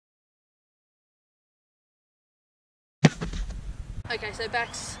Okay, so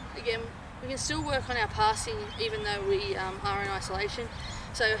backs, again, we can still work on our passing even though we are in isolation.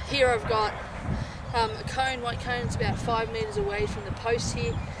 So here I've got a cone, white cone, it's about 5 meters away from the post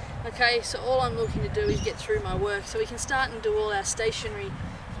here. Okay, so all I'm looking to do is get through my work. So we can start and do all our stationary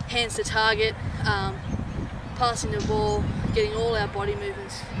hands to target, passing the ball, getting all our body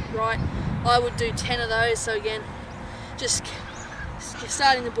movements right. I would do 10 of those, so again, just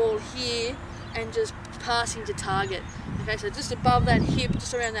starting the ball here and just passing to target. Okay, so just above that hip,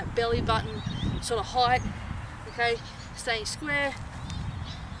 just around that belly button sort of height. Okay, staying square,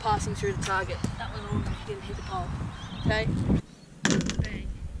 passing through the target. That was all you didn't hit the pole. Okay, bang.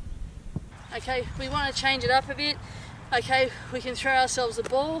 Okay, we want to change it up a bit. Okay, we can throw ourselves the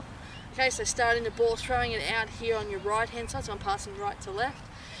ball. Okay, so starting the ball, throwing it out here on your right hand side, so I'm passing right to left,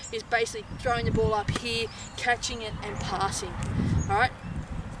 is basically throwing the ball up here, catching it and passing. Alright?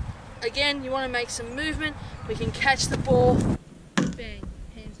 Again, you want to make some movement, we can catch the ball, bang,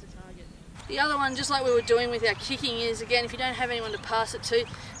 hands to target. The other one, just like we were doing with our kicking, is again, if you don't have anyone to pass it to,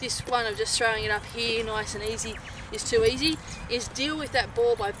 this one of just throwing it up here, nice and easy, is too easy, is deal with that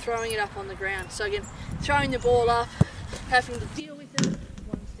ball by throwing it up on the ground. So again, throwing the ball up, having to deal with it,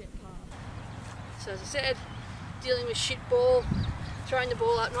 one step past. So as I said, dealing with shit ball, throwing the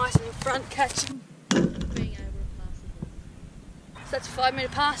ball up nice and in front, catching, being able to pass the ball. So that's a 5 meter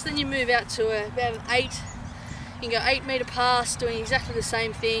pass, then you move out to about an 8. You can go 8 meter pass, doing exactly the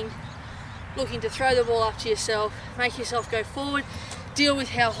same thing, looking to throw the ball up to yourself, make yourself go forward, deal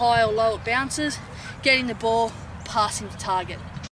with how high or low it bounces, getting the ball, passing to target.